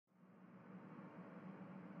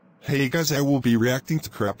Hey guys, I will be reacting to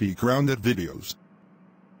crappy grounded videos.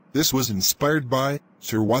 This was inspired by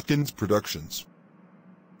Sir Watkins Productions.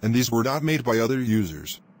 And these were not made by other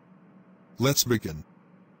users. Let's begin.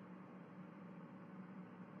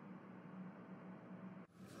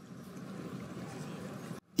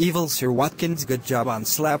 Evil Sir Watkins, good job on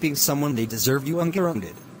slapping someone, they deserve you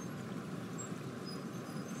ungrounded.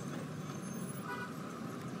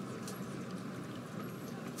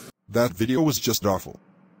 That video was just awful.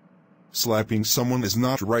 Slapping someone is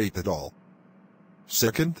not right at all.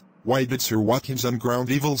 Second, why did Sir Watkins unground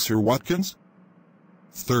evil Sir Watkins?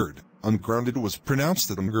 Third, ungrounded was pronounced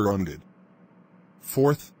ungrounded.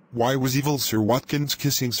 Fourth, why was evil Sir Watkins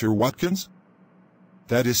kissing Sir Watkins?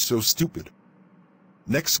 That is so stupid.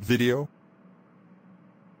 Next video.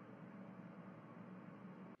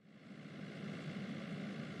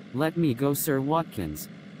 Let me go, Sir Watkins.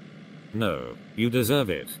 No, you deserve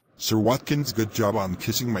it. Sir Watkins, good job on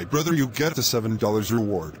kissing my brother, you get a $7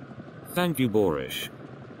 reward. Thank you, Boorish.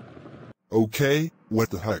 Okay,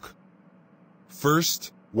 what the heck?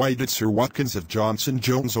 First, why did Sir Watkins have Johnson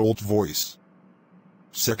Jones' old voice?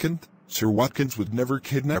 Second, Sir Watkins would never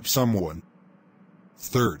kidnap someone.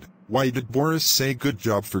 Third, why did Boris say good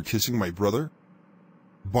job for kissing my brother?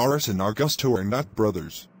 Boris and Augusto are not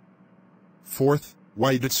brothers. Fourth,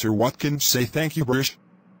 why did Sir Watkins say thank you, Boris?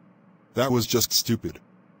 That was just stupid.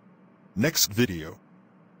 Next video.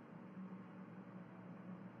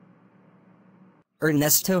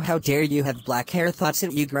 Ernesto, how dare you have black hair, thoughts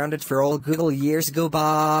that you grounded for old Google years ago,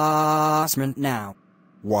 bossman now.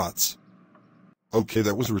 Watts. Okay,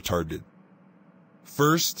 that was retarded.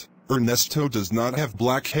 First, Ernesto does not have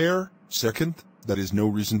black hair. Second, that is no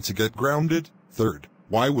reason to get grounded. Third,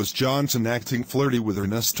 why was Johnson acting flirty with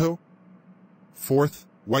Ernesto? Fourth,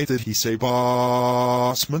 why did he say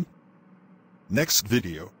bossman? Next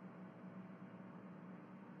video.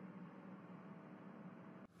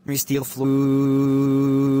 Me steal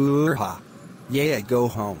floor, ha. Yeah, go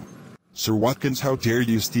home. Sir Watkins, how dare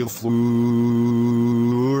you steal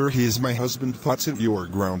floor? He is my husband, thoughts that you are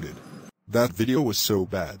grounded. That video was so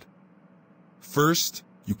bad. First,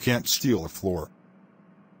 you can't steal a floor.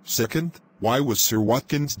 Second, why was Sir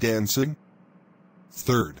Watkins dancing?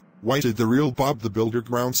 Third, why did the real Bob the Builder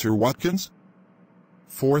ground Sir Watkins?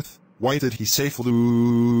 Fourth, why did he say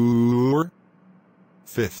floor?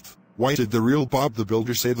 Fifth, why did the real Bob the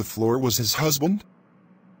Builder say the floor was his husband?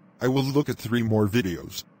 I will look at 3 more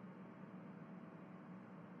videos.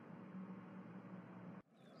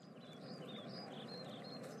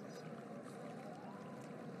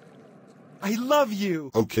 I love you!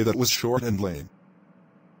 Okay, that was short and lame.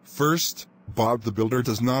 First, Bob the Builder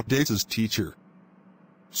does not date his teacher.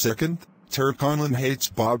 Second, Terry Conlon hates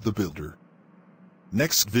Bob the Builder.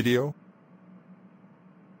 Next video.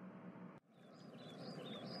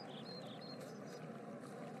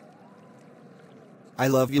 I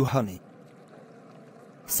love you, honey.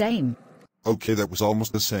 Same. Okay, that was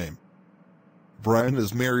almost the same. Brian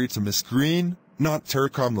is married to Miss Green, not Terry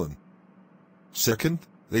Conlon. Second,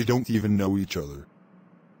 they don't even know each other.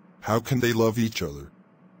 How can they love each other?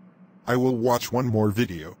 I will watch 1 more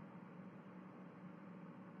video.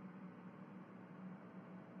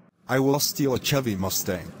 I will steal a Chevy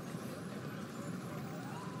Mustang.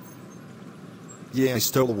 Yeah, I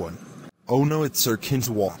stole one. Oh no, it's Sir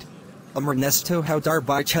Kinswatt. Ernesto, how dare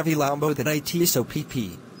buy Chevy Lambo that IT so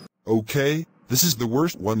PP. Okay, this is the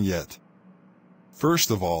worst one yet.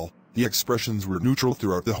 First of all, the expressions were neutral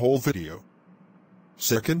throughout the whole video.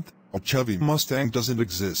 Second, a Chevy Mustang doesn't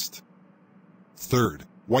exist. Third,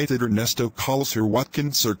 why did Ernesto call Sir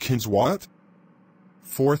Watkins Sir Kinswatt?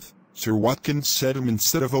 Fourth, Sir Watkins said him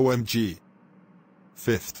instead of OMG.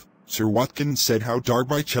 Fifth, Sir Watkins said how dare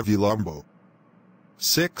buy Chevy Lambo.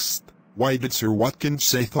 Sixth, why did Sir Watkins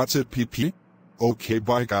say thoughts at PP? Okay,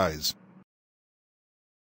 bye guys.